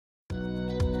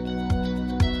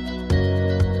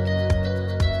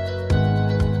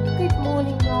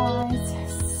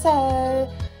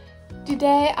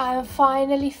Today I'm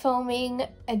finally filming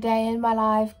a day in my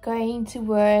life, going to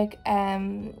work,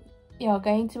 going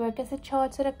to work as a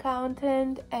chartered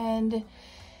accountant, and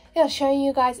showing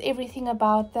you guys everything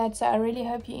about that. So I really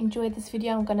hope you enjoyed this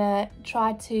video. I'm gonna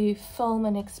try to film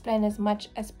and explain as much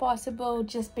as possible.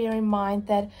 Just bear in mind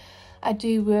that I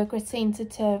do work with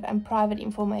sensitive and private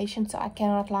information, so I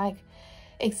cannot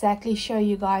exactly show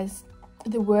you guys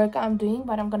the work I'm doing,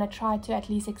 but I'm gonna try to at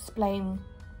least explain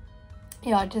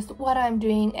just what I'm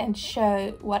doing and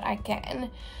show what I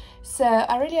can. So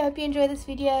I really hope you enjoy this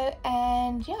video,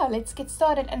 and let's get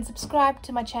started. And subscribe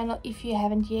to my channel if you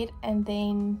haven't yet, and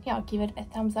then give it a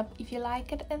thumbs up if you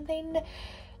like it, and then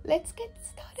let's get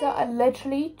started. So I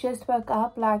literally just woke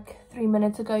up like 3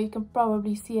 minutes ago. You can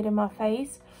probably see it in my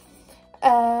face.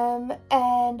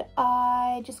 And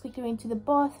I just quickly went to the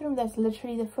bathroom. That's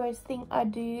literally the first thing I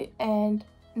do, and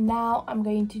now I'm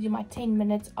going to do my 10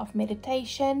 minutes of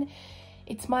meditation.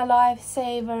 It's my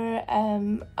lifesaver.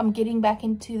 I'm getting back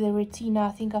into the routine. I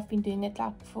think I've been doing it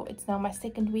it's now my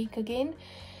second week again,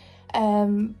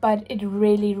 but it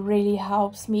really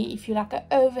helps me if you're like an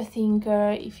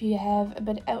overthinker, if you have a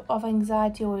bit of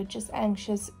anxiety or just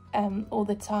anxious all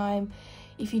the time,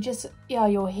 if you just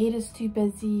your head is too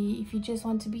busy, if you just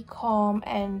want to be calm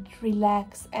and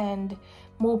relax and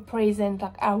more present,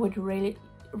 I would really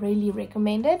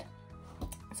recommend it.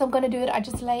 So I'm gonna do it. I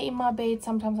just lay in my bed.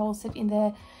 Sometimes I'll sit in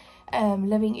the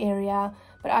living area,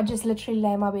 but I just literally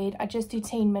lay in my bed. I just do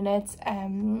 10 minutes,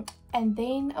 and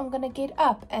then I'm gonna get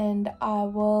up and I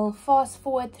will fast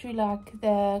forward through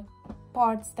the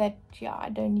parts that I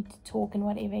don't need to talk and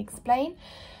whatever explain.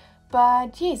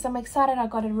 But yes, I'm excited. I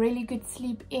got a really good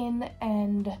sleep in,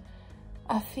 and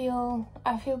I feel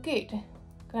good.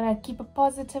 Gonna keep a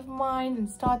positive mind and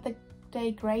start the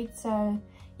day great. So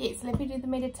yes, let me do the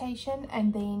meditation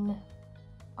and then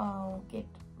I'll get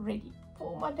ready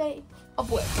for my day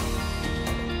of work.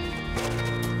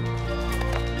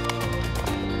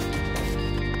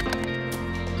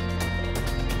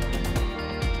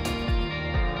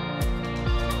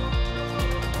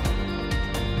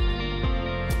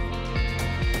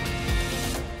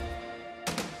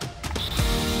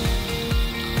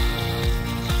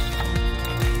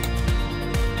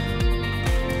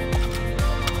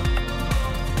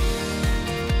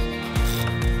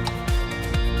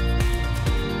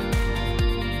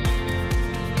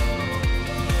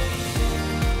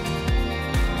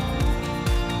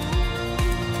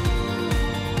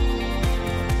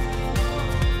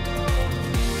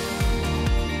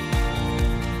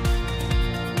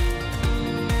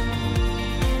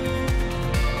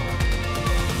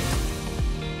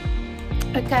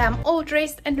 Okay, I'm all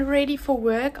dressed and ready for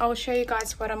work. I'll show you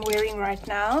guys what I'm wearing right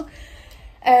now.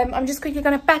 I'm just quickly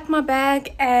gonna pack my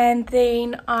bag, and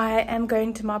then I am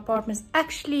going to my apartment. It's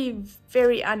actually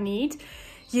very unneat.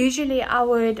 Usually I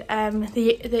would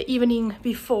the evening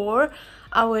before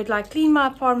I would clean my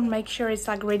apartment, make sure it's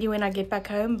ready when I get back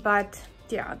home, but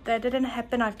that didn't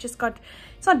happen. It's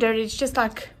not dirty, it's just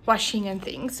washing and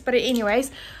things. But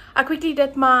anyways, I quickly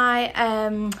did my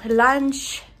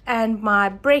lunch and my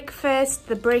breakfast.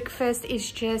 The breakfast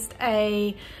is just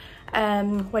a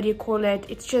what do you call it,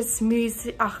 it's just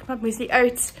muesli, not muesli,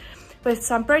 oats with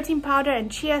some protein powder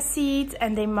and chia seeds.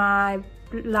 And then my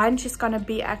lunch is gonna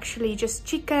be actually just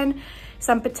chicken,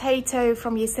 some potato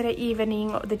from yesterday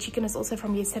evening. The chicken is also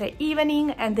from yesterday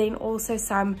evening, and then also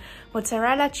some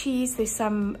mozzarella cheese. There's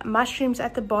some mushrooms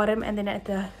at the bottom, and then at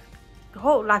the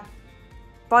whole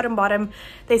bottom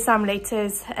there's some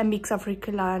lettuce, a mix of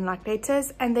rucola and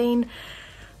lettuce. And then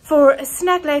for a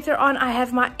snack later on, I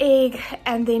have my egg,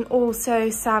 and then also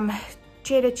some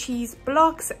cheddar cheese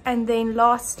blocks. And then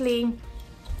lastly,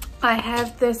 I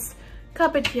have this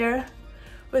cupboard here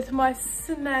with my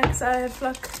snacks. I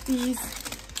have these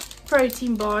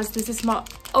protein bars. This is my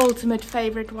ultimate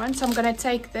favorite one, so I'm gonna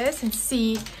take this and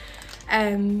see,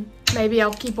 maybe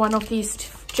I'll keep one of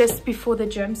these just before the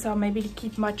gym, so I'll maybe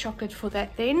keep my chocolate for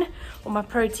that then, or my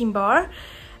protein bar.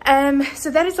 So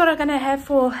that is what I'm gonna have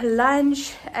for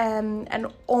lunch, and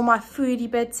all my foodie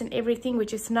bits and everything,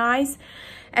 which is nice.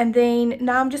 And then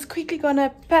now I'm just quickly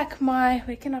gonna pack my,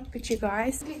 where can I put you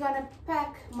guys? Quickly gonna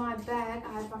pack my bag.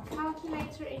 I have my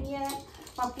calculator in here.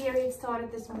 My period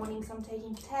started this morning, so I'm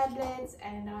taking tablets,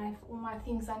 and I have all my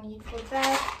things I need for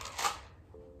that.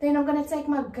 Then I'm gonna take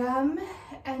my gum,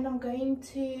 and I'm going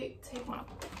to take my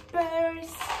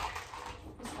purse.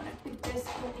 I'm just gonna put this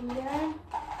in here.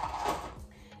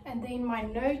 And then my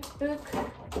notebook.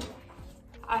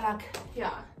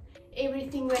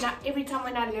 Every time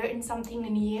when I learn something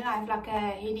new, I have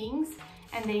headings,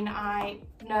 and then I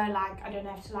know I don't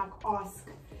have to ask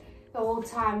the whole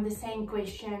time the same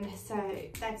question. So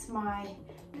that's my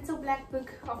little black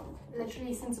book of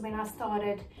literally since when I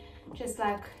started, just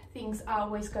like things I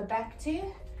always go back to.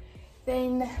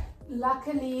 Then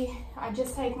luckily I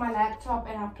just take my laptop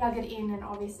and I plug it in, and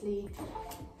obviously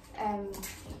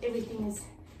everything is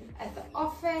at the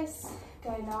office.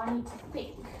 Okay, now I need to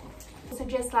think. So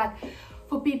just like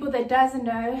for people that doesn't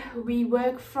know, we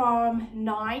work from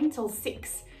 9 till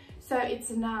 6. So it's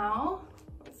now,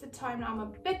 what's the time now? I'm a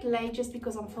bit late just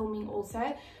because I'm filming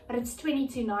also, but it's 20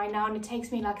 to 9 now, and it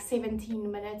takes me like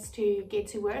 17 minutes to get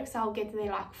to work. So I'll get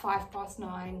there like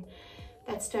 9:05.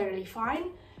 That's totally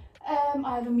fine.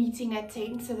 I have a meeting at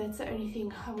 10, so that's the only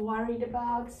thing I'm worried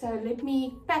about. So let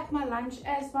me pack my lunch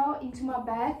as well into my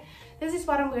bag. This is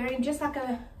what I'm wearing, just like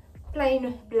a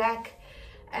plain black,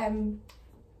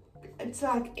 it's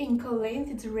like ankle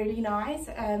length, it's really nice,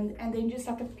 and then just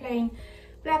like a plain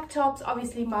black tops.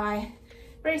 Obviously my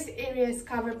breast area is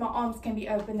covered, my arms can be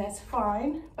open, that's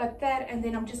fine, but that, and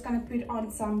then I'm just gonna put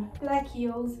on some black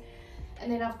heels,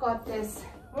 and then I've got this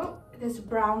this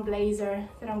brown blazer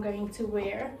that I'm going to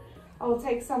wear. I will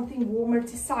take something warmer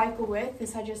to cycle with.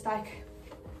 This I just like,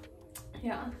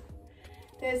 yeah,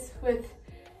 this with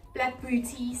black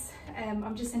booties.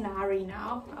 I'm just in a hurry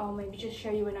now. I'll maybe just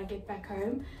show you when I get back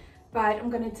home, but I'm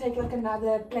gonna take like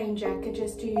another plain jacket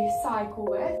just to cycle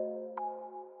with.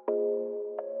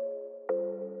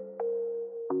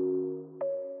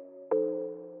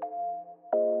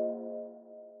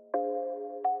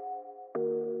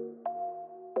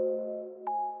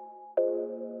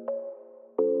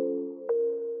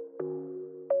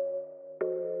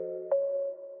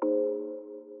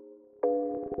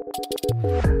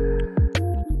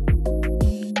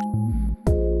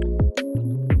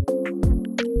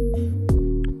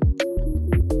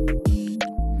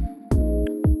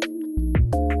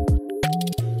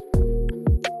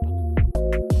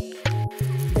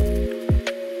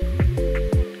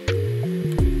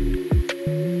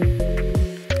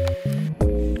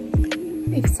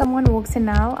 If someone walks in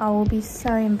now, I will be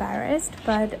so embarrassed,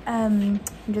 but I'm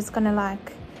just gonna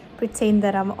like pretend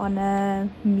that I'm on a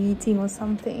meeting or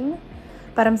something.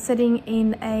 But I'm sitting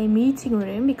in a meeting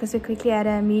room because we quickly had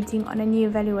a meeting on a new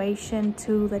evaluation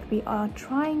tool that we are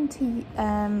trying to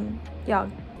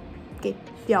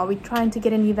we're trying to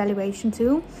get a new evaluation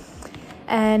tool,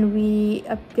 and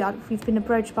we've been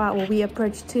approached by, or we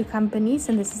approached 2 companies,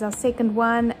 and this is our second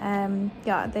one.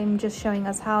 They're just showing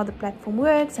us how the platform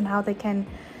works and how they can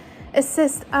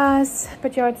assist us.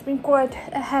 But yeah, it's been quite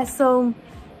a hassle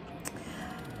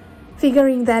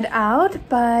figuring that out.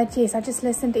 But yes, I just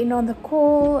listened in on the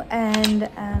call, and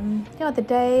the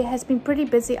day has been pretty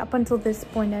busy up until this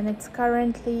point, and it's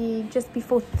currently just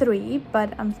before 3,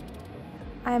 but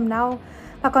I am now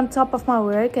like on top of my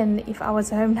work, and if I was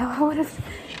home now I would have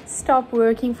stopped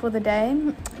working for the day.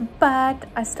 But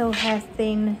I still have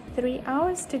then 3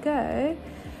 hours to go,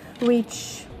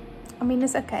 which I mean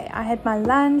it's okay. I had my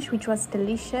lunch, which was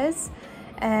delicious,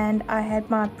 and I had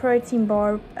my protein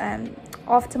bar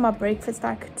after my breakfast,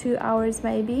 like 2 hours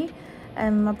maybe,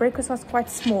 and my breakfast was quite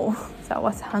small, so I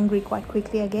was hungry quite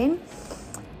quickly again.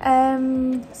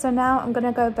 So now I'm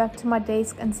gonna go back to my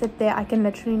desk and sit there. I can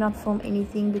literally not film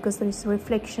anything because there's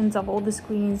reflections of all the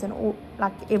screens and all,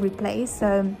 like every place,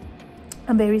 so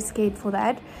I'm very scared for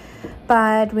that.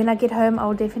 But when I get home,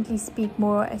 I'll definitely speak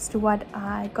more as to what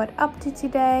I got up to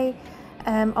today.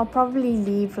 I'll probably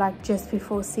leave like just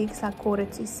before 6, like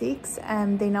 5:45,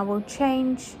 and then I will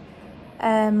change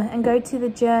and go to the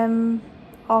gym.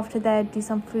 After that, do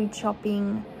some food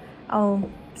shopping. I'll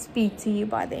speak to you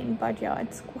by then. But yeah,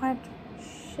 it's quite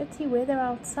shitty weather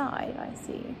outside, I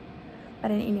see.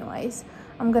 But anyways,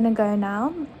 I'm gonna go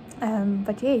now.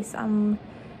 But yes, I'm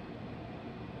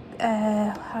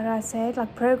how do I say it,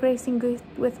 like progressing good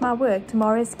with my work.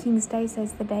 Tomorrow is King's Day, so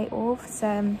it's the day off, so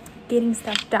I'm getting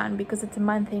stuff done because it's a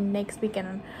month in next week,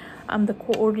 and I'm the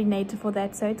coordinator for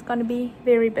that, so it's gonna be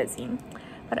very busy.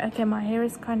 But okay, my hair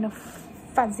is kind of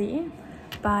fuzzy,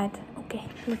 but okay,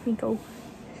 let me go.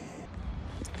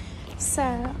 So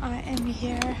I am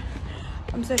here.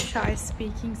 I'm so shy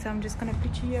speaking, so I'm just gonna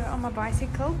put you here on my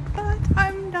bicycle, but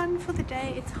I'm done for the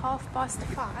day. It's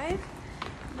 5:30.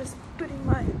 I'm just putting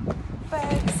my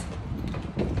bags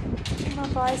in my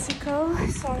bicycle.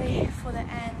 Sorry for the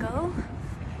angle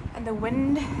and the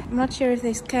wind. I'm not sure if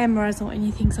there's cameras or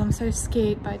anything, so I'm so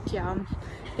scared. But yeah, I'm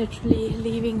literally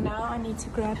leaving now. I need to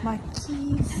grab my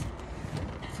keys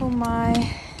for my...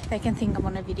 They can think I'm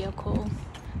on a video call.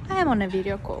 I am on a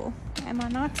video call, am I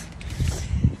not?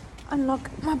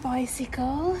 Unlock my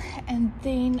bicycle, and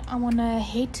then I want to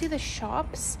head to the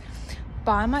shops,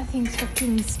 buy my things for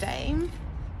King's Day,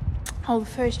 I'll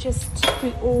first just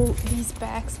bring all these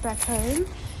bags back home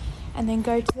and then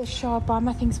go to the shop, buy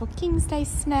my things for King's Day,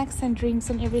 snacks and drinks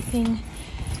and everything.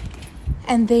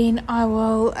 And then I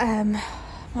will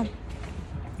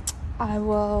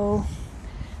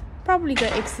probably go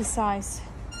exercise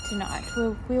tonight.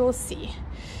 We will see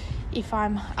if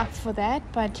I'm up for that.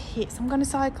 But yes, I'm gonna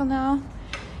cycle now.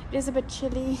 It is a bit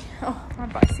chilly. Oh, my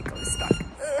bicycle is stuck.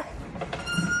 Ugh.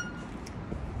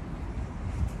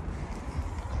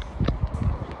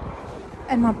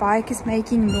 And my bike is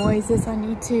making noises. I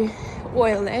need to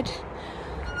oil it.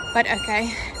 But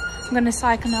okay, I'm gonna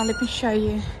cycle now. Let me show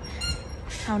you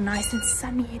how nice and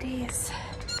sunny it is.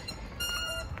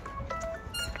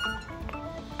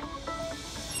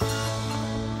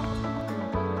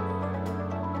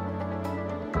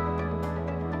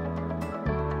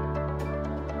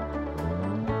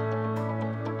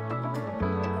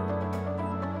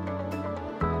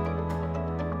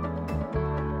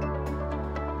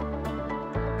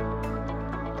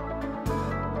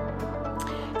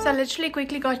 So I literally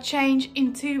quickly got changed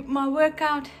into my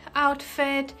workout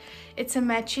outfit. It's a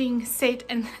matching set,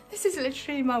 and this is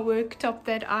literally my work top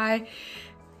that I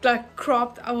like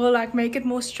cropped. I will like make it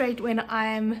more straight when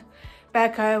I'm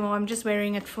back home, or I'm just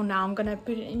wearing it for now. I'm gonna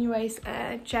put it anyways,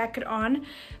 a jacket on,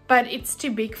 but it's too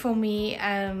big for me,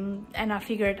 and I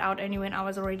figured it out only when I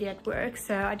was already at work.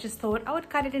 So I just thought I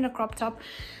would cut it in a crop top.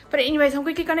 But anyways, I'm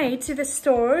quickly gonna head to the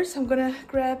stores. I'm gonna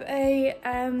grab a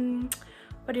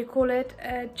what do you call it,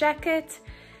 a jacket,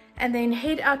 and then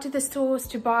head out to the stores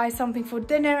to buy something for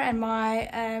dinner and my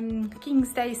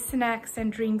King's Day snacks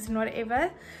and drinks and whatever.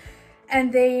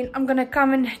 And then I'm gonna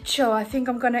come and chill. I think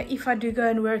I'm gonna, if I do go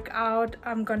and work out,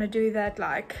 I'm gonna do that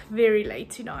like very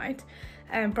late tonight,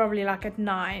 and probably like at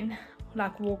 9,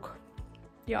 like walk,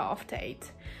 yeah, after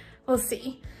 8. We'll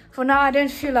see. For now I don't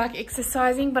feel like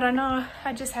exercising, but I know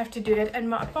I just have to do it, and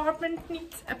my apartment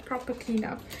needs a proper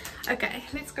cleanup. Okay,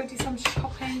 let's go do some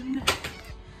shopping.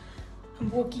 I'm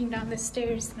walking down the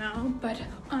stairs now, but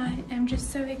I am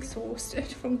just so exhausted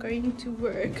from going to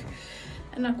work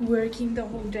and like working the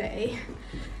whole day.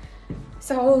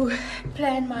 So I'll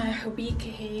plan my week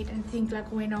ahead and think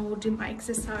like when I will do my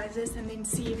exercises, and then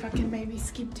see if I can maybe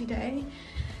skip today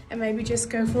and maybe just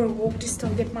go for a walk to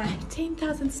still get my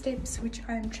 10,000 steps, which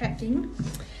I am tracking.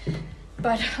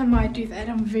 But I might do that.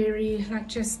 I'm very like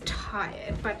just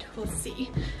tired, but we'll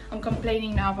see. I'm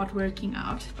complaining now about working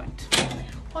out, but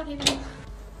whatever.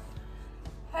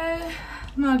 Oh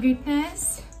my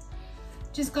goodness,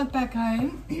 just got back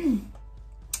home.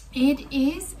 It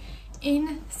is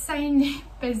insanely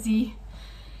busy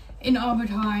in Albert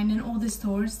Heijn and all the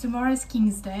stores. Tomorrow is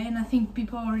King's Day, and I think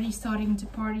people are already starting to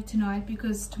party tonight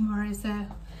because tomorrow is a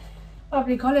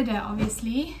public holiday,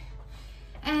 obviously.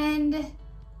 And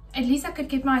at least I could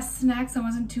get my snacks. I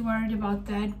wasn't too worried about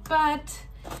that, but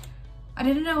I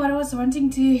didn't know what I was wanting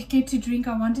to get to drink.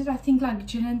 I wanted, I think, like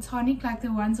gin and tonic, like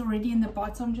the ones already in the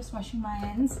bottle. I'm just washing my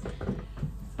hands,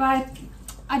 but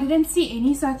I didn't see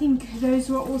any, so I think those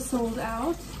were all sold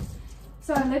out.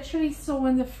 So I literally saw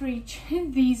in the fridge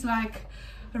these like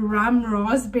rum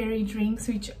raspberry drinks,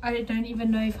 which I don't even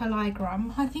know if I like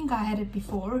rum. I think I had it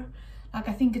before. Like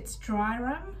I think it's dry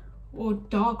rum or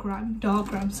dark rum,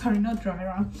 sorry, not dry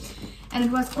rum. And it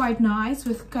was quite nice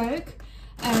with Coke.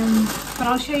 But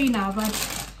I'll show you now. But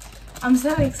I'm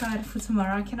so excited for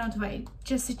tomorrow. I cannot wait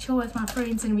just to chill with my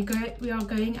friends, and we are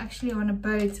going actually on a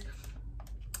boat.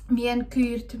 Me and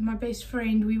Kurt, my best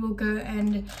friend, we will go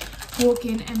and walk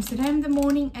in Amsterdam in the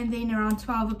morning, and then around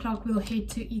 12 o'clock we'll head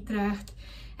to Utrecht,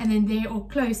 and then there, or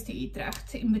close to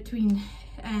Utrecht, in between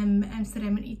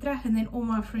Amsterdam and Utrecht. And then all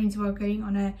my friends were going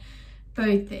on a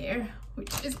boat there,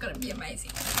 which is gonna be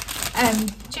amazing.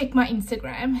 Check my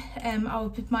Instagram. I'll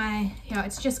put my, yeah,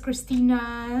 it's just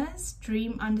Christina's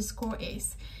Dream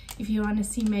 _S if you want to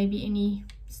see maybe any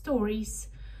stories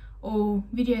or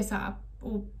videos up,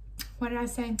 or what did I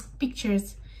say,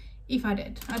 pictures, if I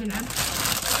did, I don't know.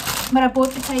 But I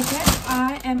bought potatoes.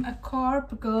 I am a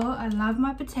carb girl. I love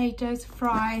my potatoes,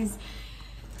 fries,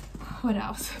 what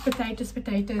else,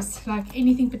 potatoes, like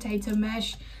anything potato,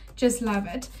 mash, just love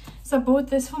it. So I bought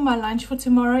this for my lunch for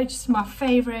tomorrow. It's my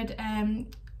favorite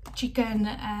chicken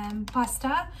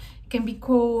pasta. It can be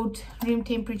called room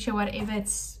temperature, whatever,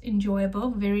 it's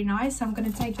enjoyable, very nice. So I'm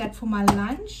going to take that for my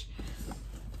lunch.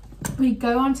 We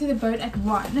go onto the boat at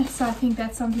 1, so I think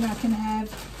that's something I can have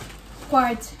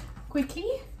quite quickly.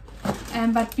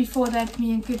 But before that,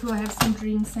 me and Kit will have some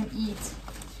drinks and eat.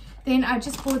 Then I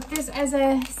just bought this as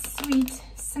a sweet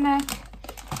snack,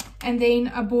 and then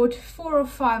I bought 4 or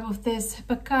 5 of this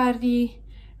Bacardi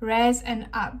Raz and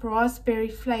Up raspberry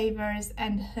flavors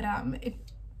and rum.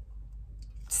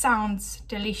 sounds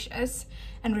delicious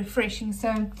and refreshing.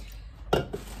 So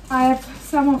I have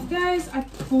some of those. I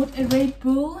bought a Red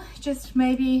Bull, just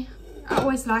maybe, I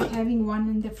always like having one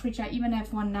in the fridge. I even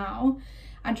have one now.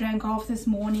 I drank half this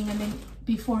morning, and then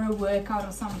before a workout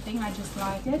or something, I just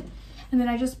like it. And then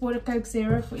I just bought a Coke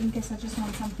Zero for in case I just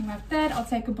want something like that. I'll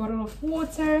take a bottle of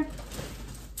water.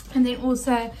 And then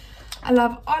also, I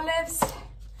love olives.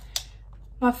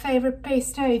 My favorite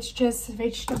pesto, it's just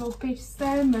vegetable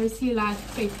pesto, mostly like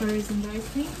peppers and those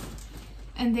things.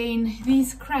 And then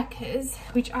these crackers,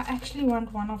 which I actually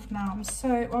want one of now.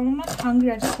 I'm not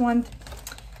hungry, I just want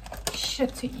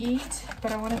shit to eat,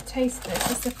 but I want to taste this.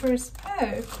 It's the first.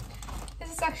 Oh,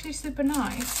 this is actually super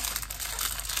nice.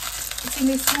 It's in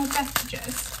these small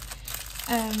packages.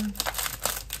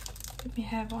 Let me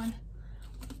have one.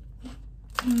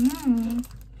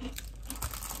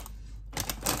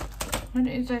 What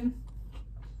is it?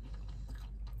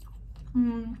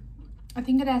 I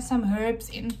think it has some herbs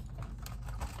in.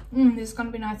 This is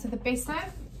gonna be nice with the pesto.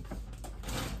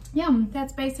 Yeah,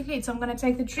 that's basically it. So I'm gonna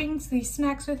take the drinks, these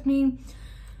snacks with me,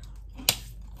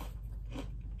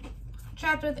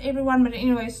 chat with everyone. But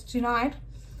anyways, tonight,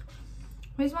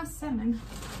 where's my salmon?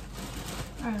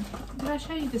 Oh, did I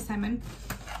show you the salmon?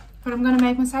 But I'm gonna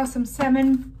make myself some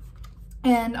salmon,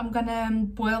 and I'm gonna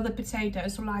boil the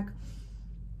potatoes. So like,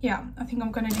 yeah, I think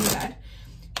I'm gonna do that.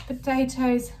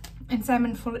 Potatoes and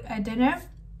salmon for dinner.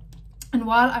 And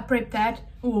while I prep that,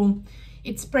 or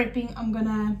it's prepping, I'm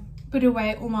gonna put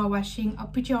away all my washing. I'll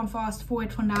put you on fast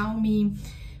forward for now, me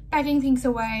packing things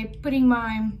away, putting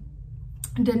my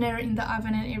dinner in the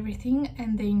oven and everything,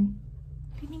 and then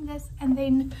cleaning this, and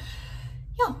then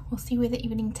yeah, we'll see where the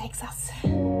evening takes us.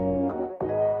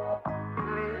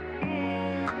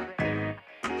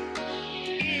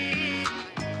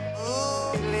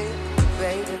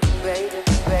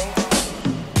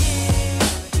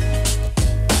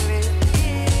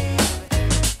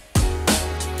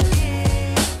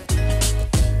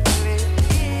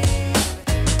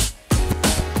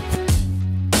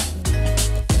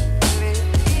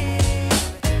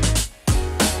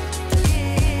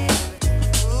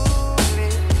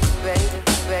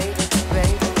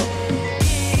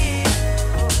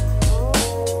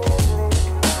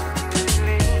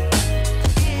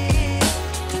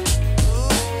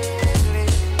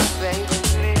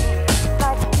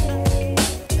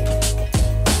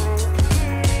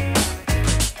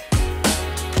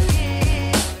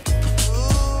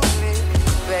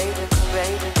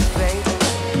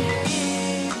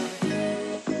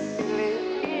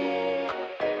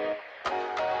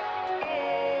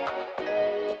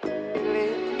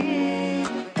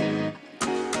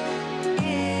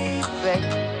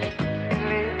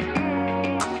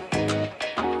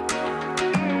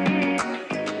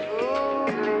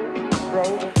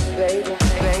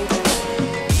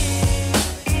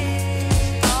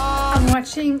 I'm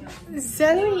watching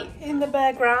Zoe in the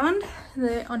background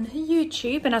on her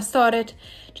YouTube, and I started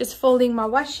just folding my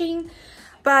washing.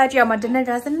 But yeah, my dinner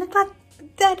doesn't look like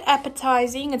that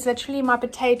appetizing. It's literally my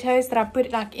potatoes that I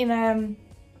put like in a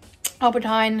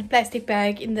Albertine plastic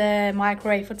bag in the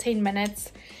microwave for 10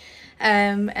 minutes.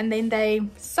 And then they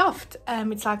soft.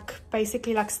 It's like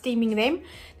basically like steaming them.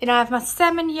 Then I have my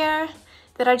salmon here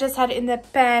that I just had in the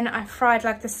pan. I fried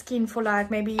like the skin for like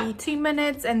maybe 2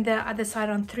 minutes and the other side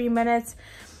on 3 minutes.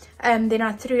 And then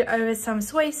I threw over some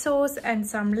soy sauce and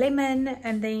some lemon,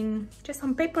 and then just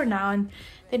some pepper now. And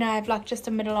then I have like just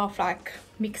a middle of like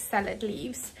mixed salad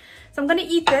leaves. So I'm gonna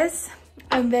eat this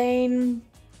and then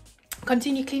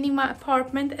continue cleaning my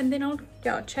apartment, and then I'll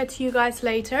chat to you guys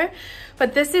later.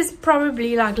 But this is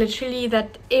probably like literally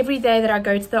that every day that I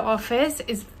go to the office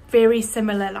is very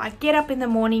similar. Like get up in the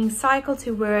morning, cycle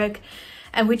to work,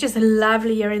 and we're just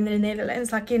lovely here in the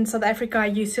Netherlands. Like in South Africa, I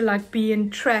used to like be in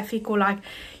traffic, or like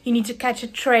you need to catch a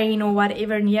train or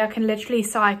whatever, and here I can literally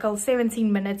cycle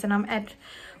 17 minutes and I'm at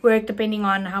work, depending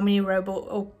on how many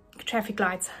traffic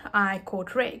lights I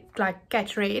caught red, like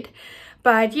catch red.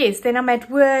 But yes, then I'm at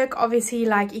work, obviously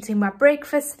like eating my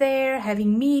breakfast there,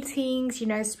 having meetings, you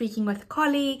know, speaking with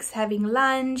colleagues, having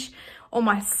lunch, all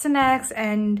my snacks.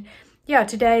 And yeah,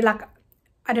 today, like,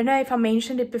 I don't know if I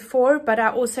mentioned it before, but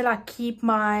I also like keep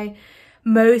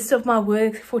most of my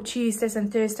work for Tuesdays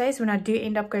and Thursdays when I do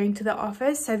end up going to the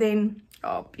office. So then,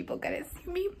 oh, people gonna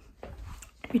see me.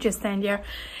 We just stand here.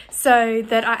 So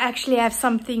that I actually have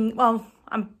something, well,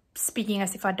 I'm speaking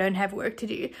as if I don't have work to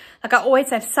do. Like I always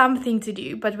have something to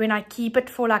do, but when I keep it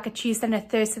for like a Tuesday and a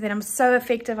Thursday, then I'm so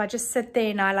effective. I just sit there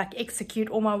and I like execute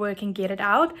all my work and get it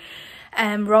out,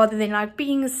 rather than like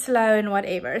being slow and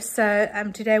whatever. So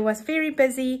today was very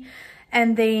busy,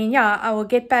 And then yeah, I will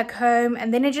get back home,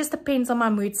 and then it just depends on my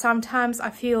mood. Sometimes I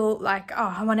feel like,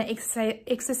 oh, I want to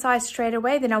exercise straight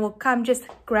away, then I will come just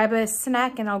grab a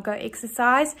snack and I'll go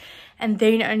exercise, and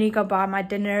then only go buy my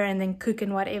dinner and then cook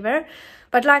and whatever.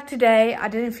 But like today, I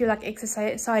didn't feel like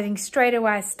exercising straight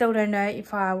away. I still don't know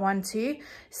if I want to,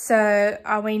 so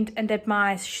I went and did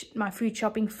my food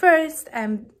shopping first.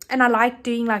 And I like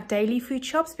doing like daily food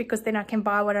shops, because then I can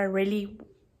buy what I really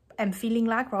am feeling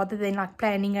like, rather than like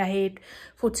planning ahead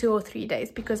for 2 or 3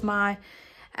 days, because my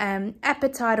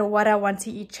appetite or what I want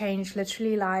to eat change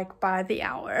literally like by the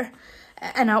hour.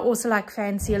 And I also like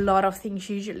fancy a lot of things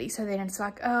usually, so then it's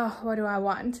like, oh, what do I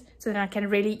want? So then I can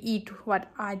really eat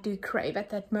what I do crave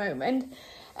at that moment.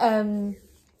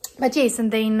 But yes,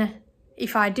 and then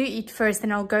if I do eat first,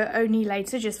 then I'll go only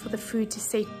later, just for the food to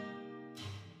set.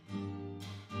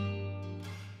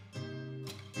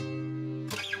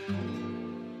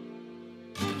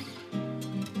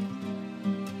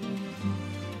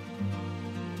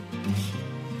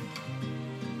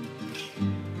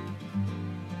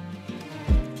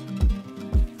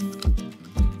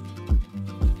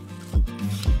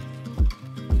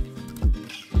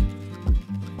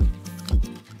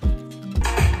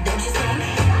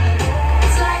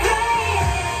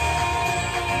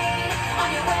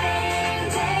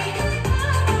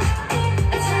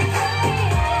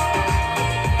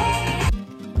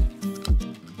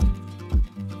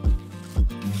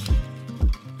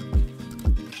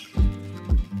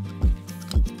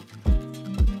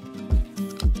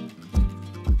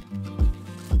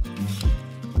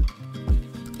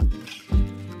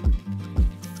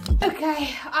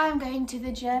 Okay, I'm going to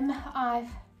the gym. I've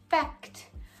packed,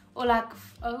 or like,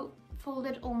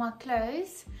 folded all my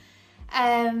clothes.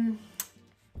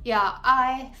 Yeah,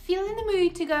 I feel in the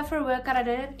mood to go for a workout. I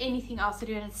don't have anything else to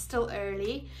do, and it's still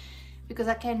early because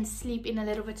I can sleep in a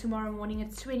little bit tomorrow morning.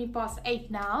 It's 8:20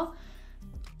 now.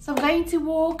 So I'm going to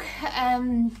walk.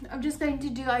 I'm just going to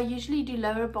do, I usually do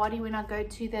lower body when I go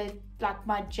to the, like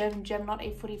my gym, not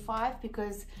F45,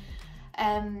 because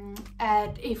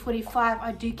at F45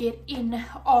 I do get in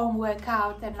arm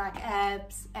workout and like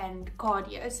abs and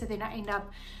cardio, so then I end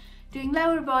up doing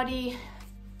lower body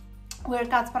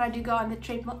workouts, but I do go on the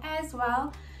treadmill as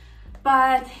well.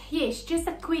 But yes, just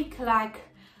a quick, like,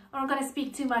 I'm not going to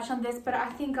speak too much on this, but I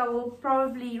think I will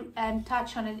probably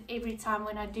touch on it every time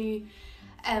when I do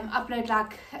upload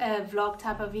like a vlog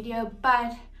type of video.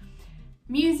 But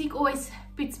music always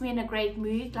puts me in a great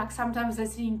mood. Like sometimes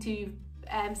listening to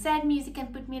sad music can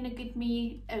put me in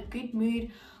a good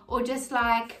mood, or just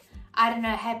like, I don't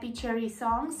know, happy cheery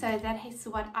songs. So that is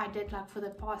what I did like for the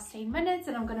past 10 minutes,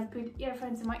 and I'm gonna put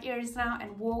earphones in my ears now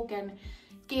and walk and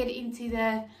get into the,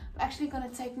 I'm actually gonna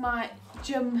take my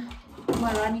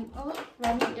running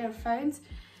earphones.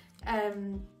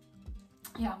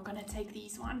 Yeah, I'm gonna take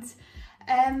these ones.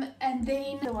 And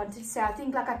then I wanted to say, I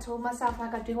think like I told myself,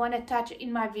 like I do want to touch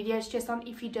in my videos just on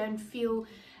if you don't feel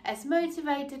as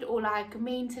motivated or like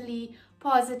mentally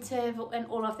positive and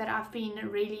all of that. I've been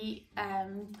really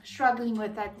struggling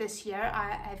with that this year.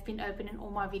 I've been open in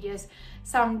all my videos.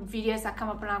 Some videos I come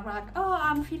up and I'm like, oh,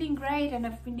 I'm feeling great and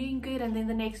I've been doing good, and then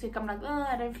the next week I'm like, oh,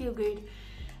 I don't feel good.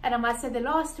 And I must say the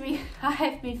last week I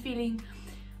have been feeling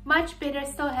much better.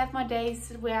 Still have my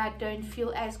days where I don't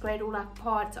feel as great, or like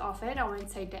parts of it. I won't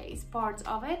say days, parts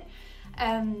of it.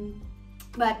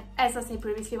 But as I said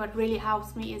previously, what really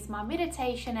helps me is my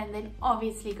meditation, and then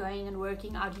obviously going and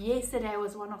working out. Yesterday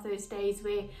was one of those days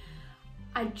where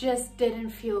I just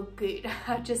didn't feel good.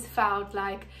 I just felt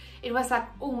like it was like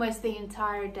almost the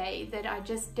entire day that I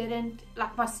just didn't,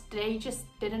 like my day just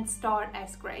didn't start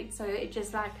as great. So it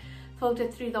just like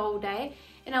filtered through the whole day.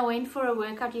 And I went for a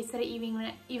workout yesterday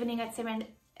evening at 7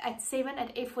 at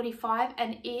F45,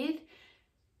 and it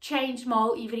changed my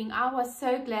whole evening. I was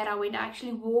so glad I went. I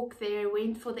actually walked there,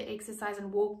 went for the exercise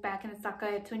and walked back, and it's like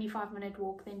a 25-minute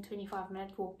walk, then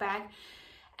 25-minute walk back.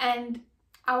 And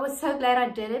I was so glad I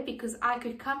did it, because I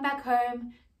could come back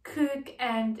home, cook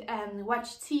and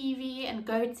watch TV and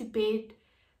go to bed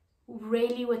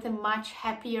really with a much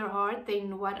happier heart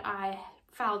than what I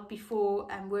felt before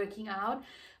working out,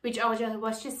 which I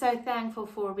was just so thankful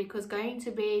for, because going to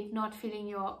bed not feeling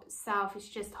yourself is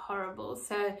just horrible.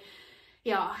 So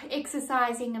yeah,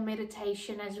 exercising and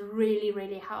meditation has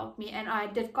really helped me. And I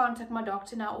did contact my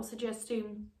doctor now also just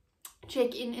to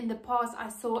check in the past. I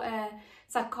saw a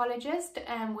psychologist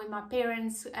when my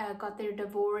parents got their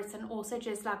divorce, and also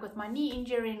just like with my knee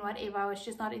injury and whatever, I was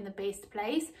just not in the best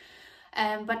place.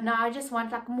 But now I just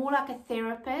want like more like a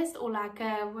therapist, or like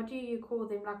a, what do you call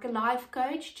them, like a life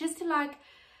coach, just to like,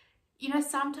 you know,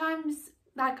 sometimes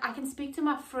like I can speak to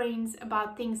my friends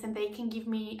about things and they can give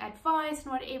me advice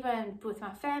and whatever, and with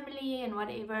my family and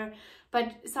whatever.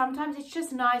 But sometimes it's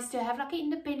just nice to have like an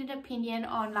independent opinion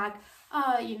on like,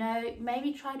 oh, you know,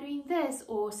 maybe try doing this,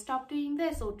 or stop doing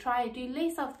this, or try do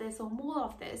less of this or more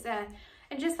of this, and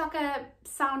just like a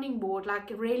sounding board. Like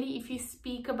really, if you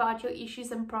speak about your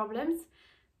issues and problems,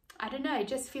 I don't know, it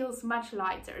just feels much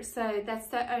lighter. So that's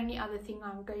the only other thing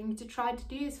I'm going to try to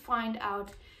do, is find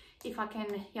out if I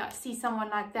can see someone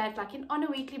like that, like on a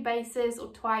weekly basis or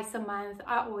twice a month.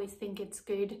 I always think it's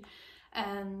good.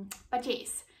 But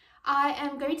yes, I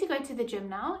am going to go to the gym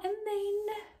now, and then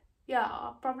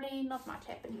probably not much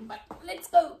happening, but let's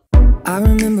go. I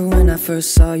remember when I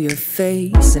first saw your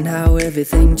face and how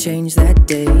everything changed that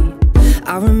day.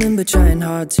 I remember trying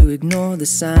hard to ignore the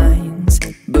signs,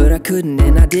 but I couldn't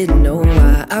and I didn't know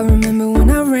why. I remember when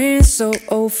I ran so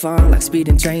far, like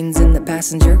speeding trains in the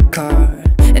passenger car.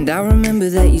 And I remember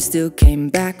that you still came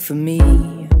back for me.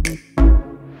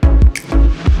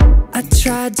 I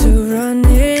tried to run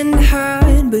and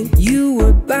hide, but you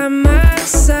were by my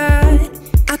side.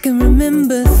 I can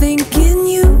remember thinking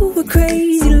you were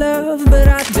crazy love, but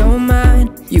I don't mind.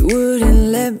 You wouldn't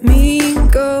let me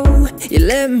go, you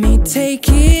let me take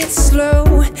it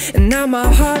slow. And now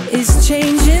my heart is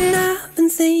changing. I've been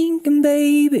thinking,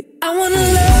 baby, I wanna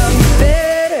love you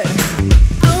better,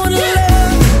 I wanna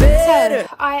love you better.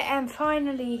 So I am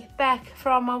finally back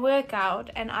from my workout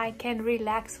and I can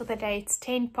relax for the day. It's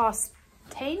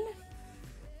 10:10.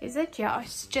 Is it? Yeah,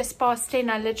 it's just past 10.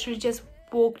 I literally just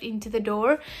walked into the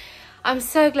door. I'm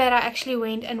so glad I actually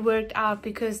went and worked out,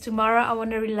 because tomorrow I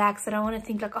want to relax and I want to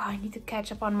think like, oh, I need to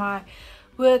catch up on my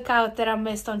workout that I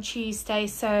missed on Tuesday.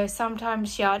 So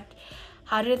sometimes,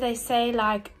 how do they say,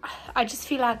 like, I just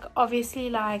feel like obviously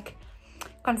like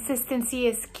consistency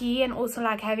is key, and also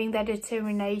like having that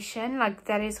determination, like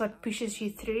that is what pushes you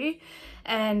through.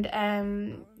 And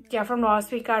from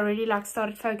last week I really like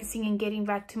started focusing and getting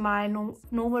back to my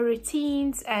normal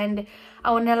routines, and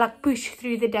I want to like push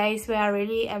through the days where I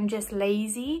really am just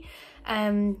lazy,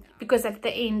 because at the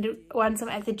end, once I'm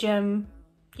at the gym,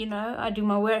 you know, I do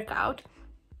my workout,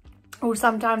 or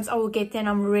sometimes I will get there and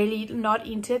I'm really not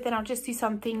into it, then I'll just do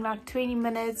something like 20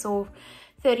 minutes or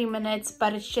 30 minutes,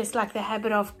 but it's just like the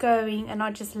habit of going and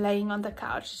not just laying on the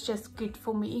couch. It's just good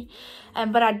for me.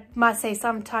 But I must say,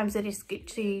 sometimes it is good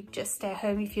to just stay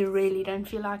home if you really don't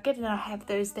feel like it, and I have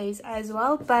those days as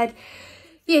well. But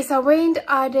yes,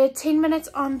 I did 10 minutes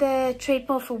on the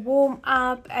treadmill for warm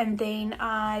up, and then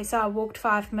I walked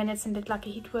 5 minutes and did like a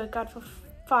HIIT workout for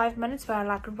 5 minutes, where I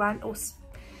like run, or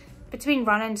between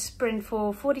run and sprint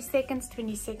for 40 seconds,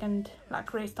 20 second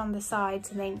like rest on the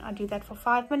sides, and then I do that for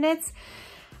 5 minutes.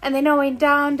 And then I went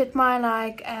down, did my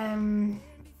like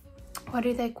what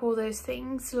do they call those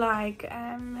things, like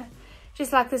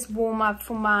just like this warm up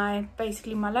for my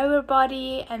basically my lower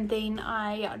body. And then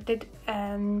I did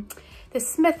the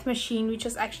Smith machine, which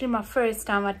was actually my first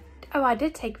time. I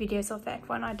did take videos of that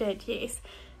one. I did, yes.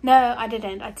 No, I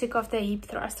didn't. I took off the hip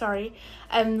thrust, sorry,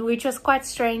 which was quite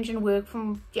strange and work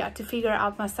from to figure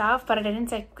out myself, but I didn't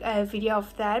take a video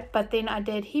of that. But then I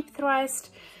did hip thrust,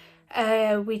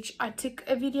 which I took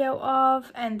a video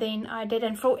of, and then I did,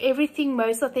 and for everything,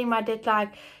 most of them I did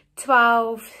like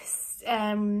 12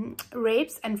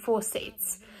 reps and 4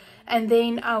 sets. And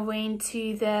then I went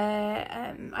to the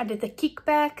I did the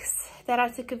kickbacks that I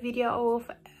took a video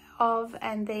of,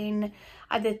 and then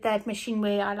I did that machine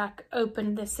where I like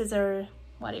opened the scissor,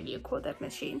 whatever you call that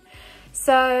machine.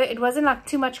 So it wasn't like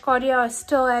too much cardio. I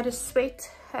still had a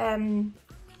sweat.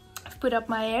 I've put up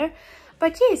my hair.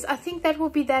 But yes, I think that will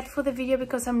be that for the video,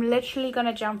 because I'm literally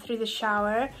gonna jump through the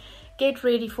shower, get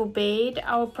ready for bed.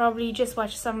 I'll probably just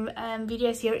watch some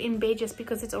videos here in bed, just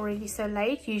because it's already so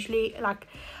late. Usually, like,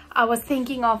 I was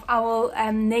thinking of, I will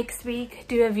next week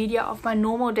do a video of my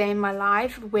normal day in my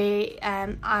life where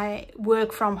I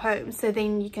work from home, so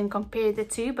then you can compare the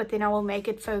two. But then I will make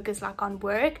it focus like on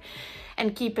work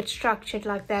and keep it structured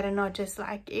like that, and not just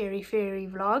like airy fairy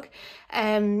vlog,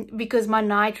 because my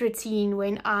night routine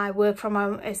when I work from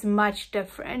home is much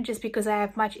different, just because I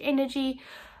have much energy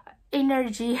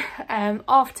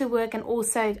after work, and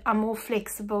also I'm more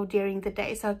flexible during the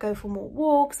day, so I go for more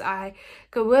walks, I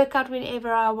go work out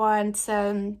whenever I want.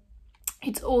 So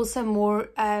it's also more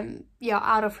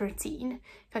out of routine,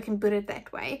 if I can put it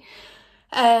that way.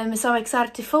 So I'm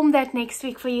excited to film that next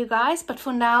week for you guys, but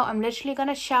for now I'm literally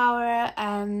gonna shower,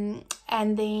 and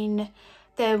then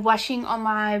the washing on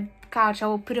my couch I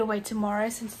will put away tomorrow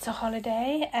since it's a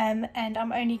holiday, and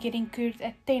I'm only getting Kurt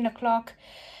at 10 o'clock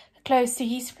close to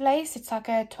his place. It's like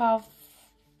a 12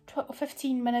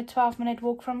 minute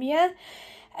walk from here.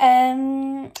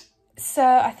 So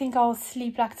I think I'll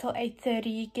sleep like till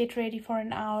 8:30, get ready for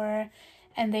an hour,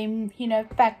 and then, you know,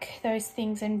 pack those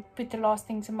things and put the last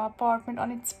things in my apartment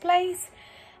on its place.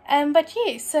 But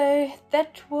yeah, so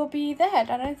that will be that.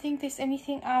 I don't think there's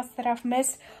anything else that I've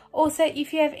missed. Also,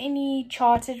 if you have any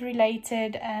chartered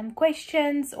related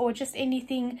questions, or just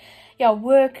anything, yeah,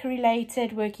 work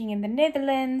related, working in the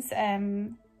Netherlands,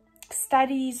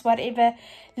 studies, whatever,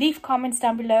 leave comments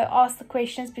down below, ask the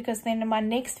questions, because then in my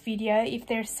next video, if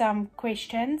there's some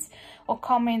questions or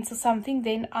comments or something,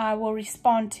 then I will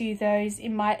respond to those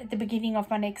in the beginning of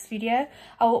my next video.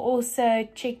 I will also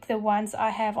check the ones I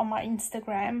have on my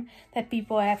Instagram that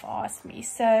people have asked me.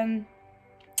 So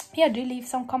yeah, do leave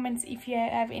some comments if you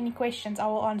have any questions. I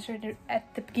will answer it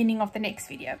at the beginning of the next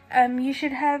video. You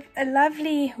should have a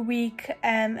lovely week,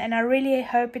 and I really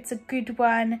hope it's a good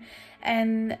one.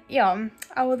 And yeah,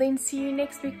 I will then see you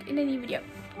next week in a new video.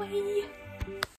 Bye.